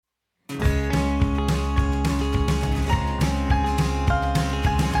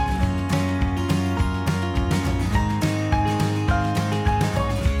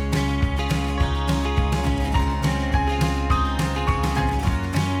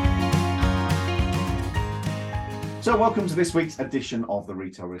So welcome to this week's edition of the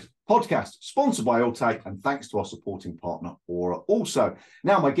Retail Risk Podcast, sponsored by Alltake, and thanks to our supporting partner, Aura also.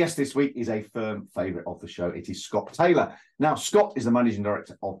 Now, my guest this week is a firm favourite of the show. It is Scott Taylor. Now, Scott is the Managing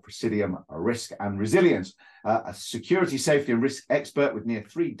Director of Praesidium Risk and Resilience, a security, safety and risk expert with near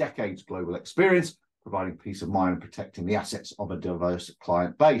 3 decades global experience, providing peace of mind and protecting the assets of a diverse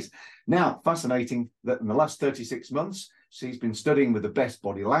client base. Now, fascinating that in the last 36 months, she's been studying with the best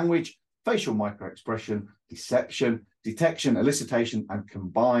body language, facial microexpression, deception, detection, elicitation, and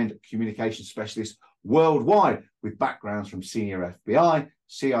combined communication specialists worldwide with backgrounds from senior FBI,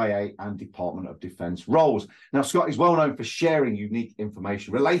 CIA, and Department of Defense roles. Now, Scott is well known for sharing unique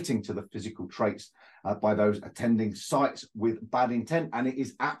information relating to the physical traits by those attending sites with bad intent, and it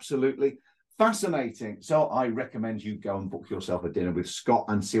is absolutely fascinating. So I recommend you go and book yourself a dinner with Scott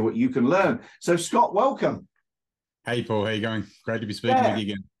and see what you can learn. So, Scott, welcome. Hey, Paul, how you going? Great to be speaking with you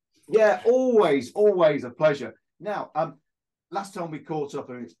again. Yeah, always a pleasure. Now, last time we caught up,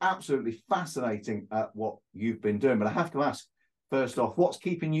 and it's absolutely fascinating what you've been doing. But I have to ask, first off, what's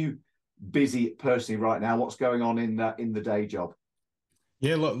keeping you busy personally right now? What's going on in the day job?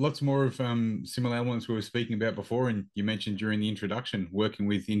 Yeah, lots more of similar elements we were speaking about before, and you mentioned during the introduction, working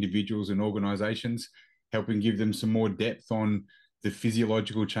with individuals and organisations, helping give them some more depth on the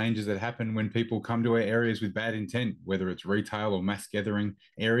physiological changes that happen when people come to our areas with bad intent, whether it's retail or mass gathering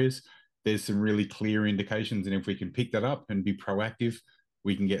areas. There's some really clear indications, and if we can pick that up and be proactive,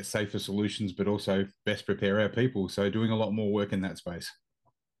 we can get safer solutions, but also best prepare our people. So doing a lot more work in that space.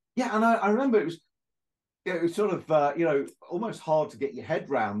 Yeah, and I remember it was sort of almost hard to get your head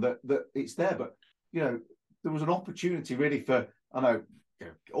round that it's there, but there was an opportunity really for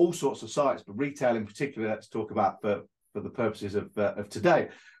all sorts of sites, but retail in particular. Let's talk about for the purposes of today,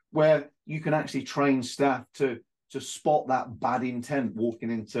 where you can actually train staff to spot that bad intent walking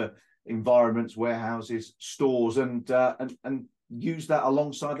into environments, warehouses, stores, and use that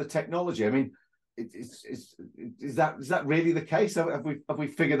alongside the technology. I mean, is that really the case? Have we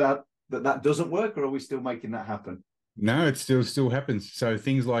figured out that doesn't work, or are we still making that happen? No, it still happens. So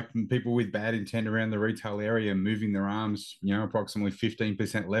things like people with bad intent around the retail area moving their arms, approximately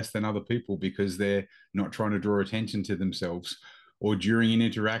 15% less than other people because they're not trying to draw attention to themselves, or during an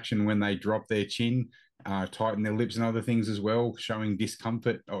interaction when they drop their chin, tighten their lips and other things as well, showing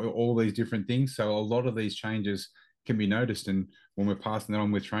discomfort, all these different things. So a lot of these changes can be noticed, and when we're passing that on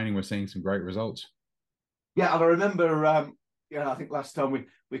with training, we're seeing some great results. Yeah, and I remember, I think last time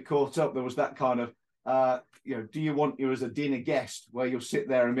we caught up, there was that kind of, do you want you as a dinner guest where you'll sit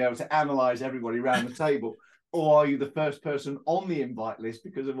there and be able to analyse everybody around the table, or are you the first person on the invite list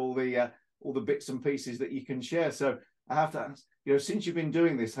because of all the bits and pieces that you can share? So I have to ask, since you've been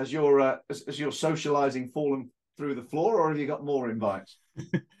doing this, has your socialising fallen through the floor, or have you got more invites?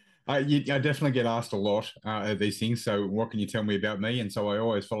 I definitely get asked a lot of these things. So what can you tell me about me? And so I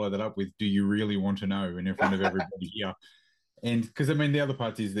always follow that up with, do you really want to know? And in front of everybody here. And because, the other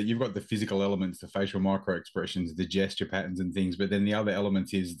part is that you've got the physical elements, the facial micro expressions, the gesture patterns and things, but then the other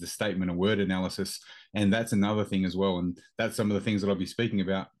elements is the statement and word analysis. And that's another thing as well. And that's some of the things that I'll be speaking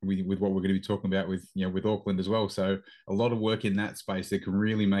about with what we're going to be talking about with Auckland as well. So a lot of work in that space that can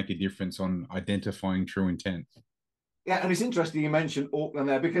really make a difference on identifying true intent. Yeah, and it's interesting you mentioned Auckland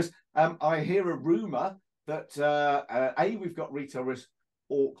there, because I hear a rumour that, we've got Retail Risk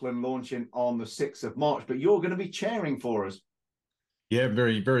Auckland launching on the 6th of March, but you're going to be chairing for us. Yeah,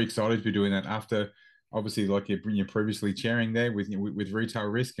 very, very excited to be doing that after, obviously, like you're previously chairing there with Retail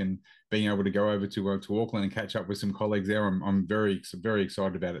Risk, and being able to go over to Auckland and catch up with some colleagues there. I'm very, very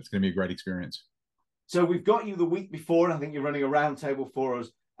excited about it. It's going to be a great experience. So we've got you the week before, and I think you're running a roundtable for us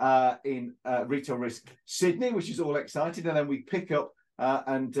in Retail Risk Sydney, which is all exciting, and then we pick up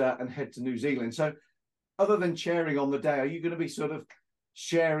and head to New Zealand. So other than chairing on the day, are you going to be sort of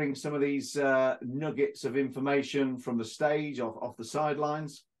sharing some of these nuggets of information from the stage, off the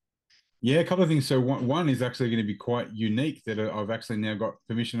sidelines? Yeah, a couple of things. So one is actually going to be quite unique, that I've actually now got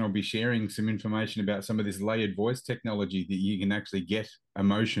permission. I'll be sharing some information about some of this layered voice technology that you can actually get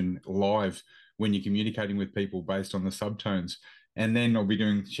emotion live when you're communicating with people based on the subtones. And then I'll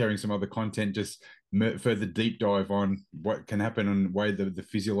be sharing some other content, just further deep dive on what can happen and the way the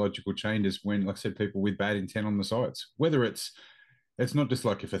physiological changes when, like I said, people with bad intent on the sites, whether it's not just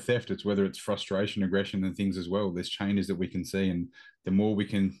like if a theft, it's whether it's frustration, aggression and things as well. There's changes that we can see, and the more we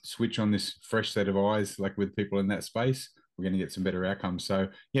can switch on this fresh set of eyes, like with people in that space, we're going to get some better outcomes. So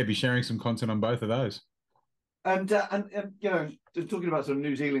yeah, be sharing some content on both of those. And talking about sort of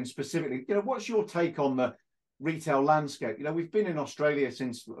New Zealand specifically, what's your take on the retail landscape? We've been in Australia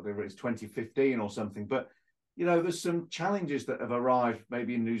since whatever it's 2015 or something, but there's some challenges that have arrived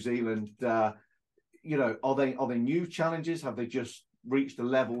maybe in New Zealand are they new challenges? Have they just reached a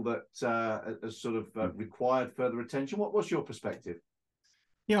level that has sort of required further attention? What's your perspective?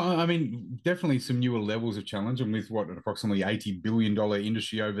 Yeah, I mean, definitely some newer levels of challenge, and with what, an approximately $80 billion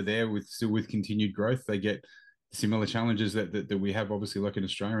industry over there, with continued growth, they get similar challenges that we have, obviously, like in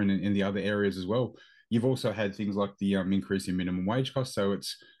Australia and in the other areas as well. You've also had things like the increase in minimum wage costs, so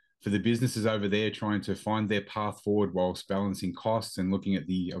it's for the businesses over there trying to find their path forward whilst balancing costs and looking at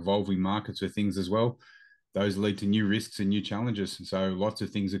the evolving markets for things as well. Those lead to new risks and new challenges. So lots of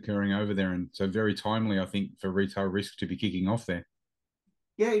things occurring over there, and so very timely, I think, for retail risk to be kicking off there.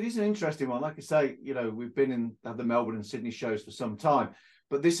 Yeah, it is an interesting one. Like I say, we've been in the Melbourne and Sydney shows for some time,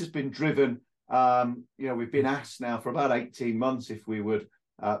 but this has been driven. We've been asked now for about 18 months if we would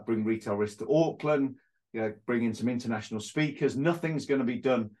bring retail risk to Auckland, bring in some international speakers. Nothing's going to be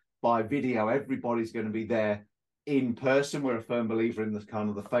done by video. Everybody's going to be there in person. We're a firm believer in the kind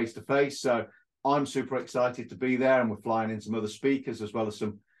of the face-to-face. So I'm super excited to be there, and we're flying in some other speakers as well as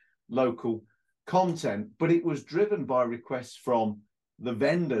some local content. But it was driven by requests from the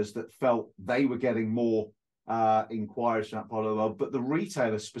vendors that felt they were getting more inquiries from that part of the world, but the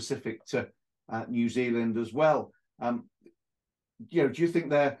retailers specific to New Zealand as well. Do you think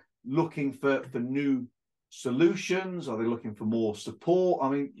they're looking for new solutions? Are they looking for more support? I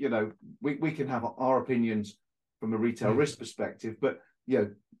mean, we can have our opinions from a retail risk perspective, but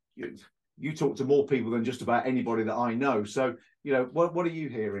you talk to more people than just about anybody that I know. So, what are you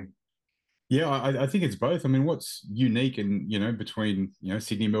hearing? Yeah, I think it's both. I mean, what's unique and between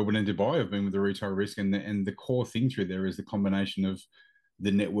Sydney, Melbourne, and Dubai, I've been with the retail risk, and the core thing through there is the combination of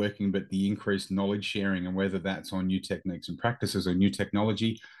the networking, but the increased knowledge sharing, and whether that's on new techniques and practices or new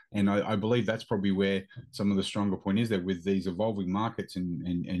technology. And I believe that's probably where some of the stronger point is, that with these evolving markets and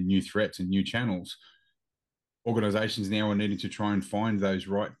new threats and new channels, organizations now are needing to try and find the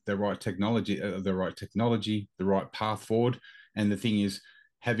right technology, the right path forward. And the thing is,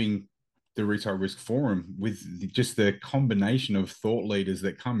 having the Retail Risk Forum with just the combination of thought leaders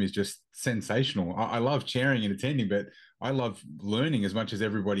that come is just sensational. I love chairing and attending, but I love learning as much as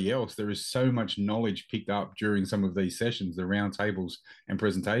everybody else. There is so much knowledge picked up during some of these sessions, the roundtables and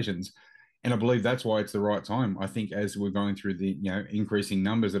presentations. And I believe that's why it's the right time. I think as we're going through the increasing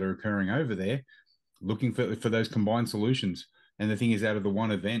numbers that are occurring over there, looking for those combined solutions. And the thing is, out of the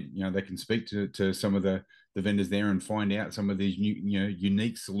one event, they can speak to some of the vendors there and find out some of these new,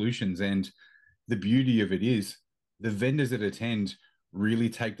 unique solutions. And the beauty of it is the vendors that attend really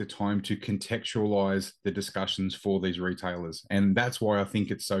take the time to contextualize the discussions for these retailers. And that's why I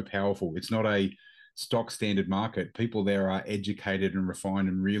think it's so powerful. It's not a stock standard market. People there are educated and refined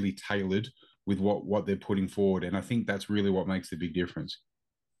and really tailored with what they're putting forward. And I think that's really what makes the big difference.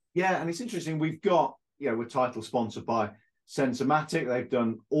 Yeah, and it's interesting. We've got, we're title sponsored by Sensormatic. They've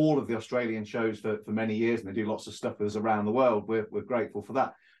done all of the Australian shows for many years, and they do lots of stuff with us around the world. We're grateful for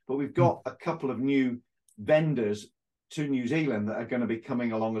that. But we've got a couple of new vendors to New Zealand that are going to be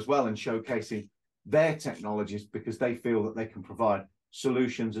coming along as well and showcasing their technologies, because they feel that they can provide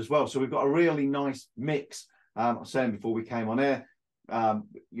solutions as well. So we've got a really nice mix. I was saying before we came on air,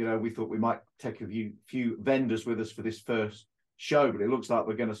 we thought we might take a few vendors with us for this first show, but it looks like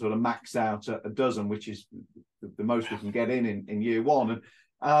we're going to sort of max out a dozen, which is the most we can get in year one.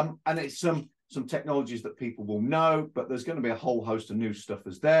 And it's some technologies that people will know, but there's going to be a whole host of new stuff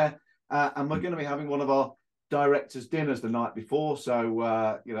as there. And we're going to be having one of our directors' dinners the night before.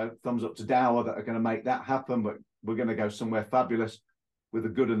 So, thumbs up to Dower that are going to make that happen. But we're going to go somewhere fabulous with the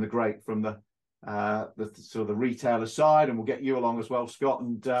good and the great from the sort of the retailer side. And we'll get you along as well, Scott,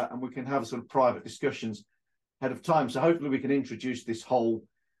 and we can have sort of private discussions ahead of time. So hopefully we can introduce this whole,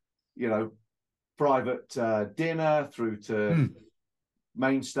 private dinner through to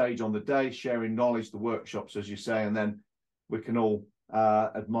main stage on the day, sharing knowledge, the workshops, as you say, and then we can all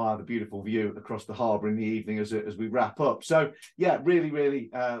admire the beautiful view across the harbour in the evening as we wrap up. So yeah, really, really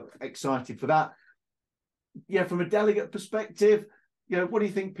excited for that. Yeah, from a delegate perspective, what do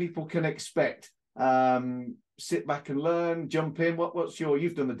you think people can expect? Sit back and learn, jump in.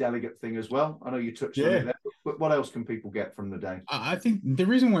 You've done the delegate thing as well. I know you touched on it there, but what else can people get from the day? I think the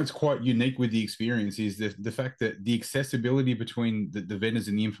reason why it's quite unique with the experience is the fact that the accessibility between the vendors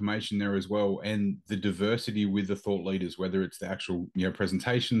and the information there as well, and the diversity with the thought leaders, whether it's the actual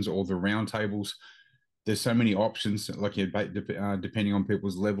presentations or the roundtables. There's so many options, like depending on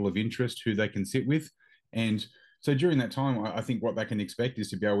people's level of interest, who they can sit with. And so during that time, I think what they can expect is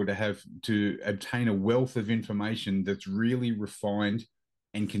to be able to obtain a wealth of information that's really refined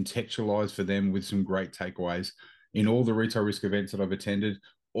and contextualized for them, with some great takeaways. In all the retail risk events that I've attended,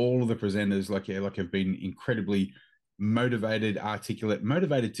 all of the presenters have been incredibly motivated, articulate,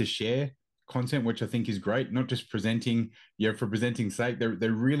 motivated to share content, which I think is great. Not just presenting, for presenting's sake. They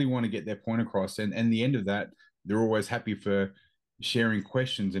really want to get their point across, and the end of that, they're always happy for sharing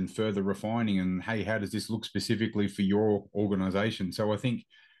questions and further refining. And hey, how does this look specifically for your organization? So I think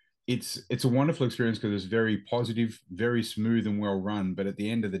it's a wonderful experience because it's very positive, very smooth and well run. But at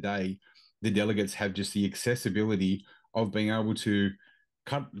the end of the day, the delegates have just the accessibility of being able to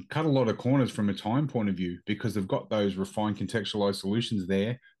cut a lot of corners from a time point of view, because they've got those refined contextualized solutions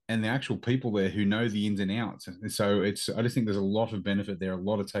there and the actual people there who know the ins and outs. And so I just think there's a lot of benefit there, a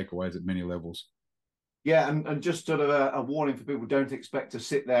lot of takeaways at many levels. Yeah, and just sort of a warning for people: don't expect to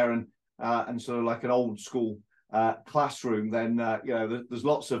sit there and sort of like an old school classroom. Then there's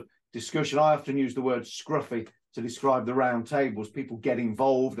lots of discussion. I often use the word scruffy to describe the round tables. People get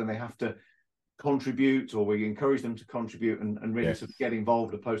involved and they have to contribute, or we encourage them to contribute and really sort of get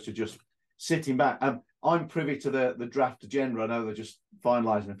involved, opposed to just sitting back. I'm privy to the draft agenda. I know they're just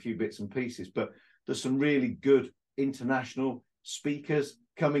finalising a few bits and pieces, but there's some really good international speakers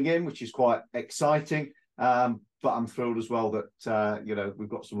coming in, which is quite exciting. But I'm thrilled as well that we've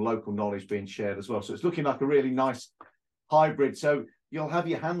got some local knowledge being shared as well. So it's looking like a really nice hybrid. So you'll have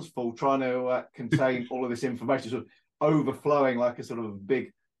your hands full trying to contain all of this information, sort of overflowing like a sort of a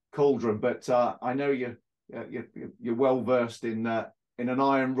big cauldron. But I know you're well versed in an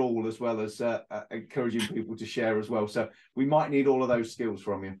iron rule, as well as encouraging people to share as well. So we might need all of those skills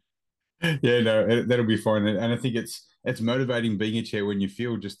from you. Yeah, no, that'll be fine. And I think it's motivating being a chair when you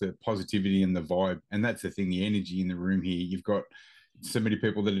feel just the positivity and the vibe. And that's the thing, the energy in the room here. You've got so many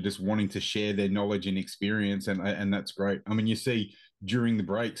people that are just wanting to share their knowledge and experience, and that's great. I mean, you see during the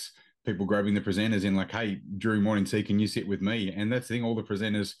breaks, people grabbing the presenters in like, hey, during morning tea, can you sit with me? And that's the thing, all the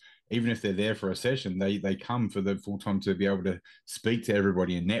presenters, even if they're there for a session, they come for the full time to be able to speak to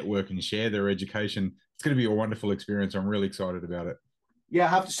everybody and network and share their education. It's going to be a wonderful experience. I'm really excited about it. Yeah, I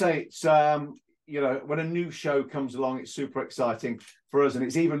have to say, it's when a new show comes along, it's super exciting for us, and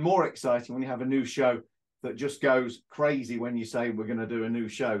it's even more exciting when you have a new show that just goes crazy when you say we're going to do a new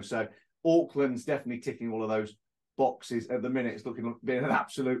show. So Auckland's definitely ticking all of those boxes at the minute. It's looking like being an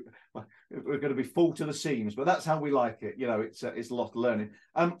absolute, we're going to be full to the seams, but that's how we like it. It's a lot of learning.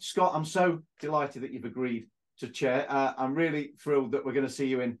 Scott, I'm so delighted that you've agreed to chair. I'm really thrilled that we're going to see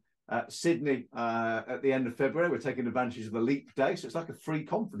you in Sydney at the end of February. We're taking advantage of the Leap Day, so it's like a free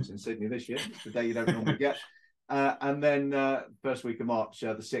conference in Sydney this year. It's the day you don't normally get. And then first week of March,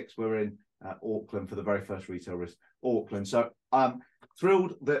 the 6th, we're in Auckland for the very first Retail Risk Auckland. So I'm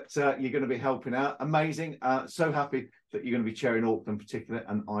thrilled that you're going to be helping out. Amazing. So happy that you're going to be chairing Auckland particularly,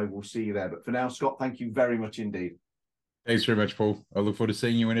 and I will see you there. But for now, Scott, thank you very much indeed. Thanks very much, Paul. I look forward to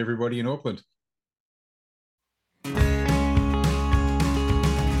seeing you and everybody in Auckland.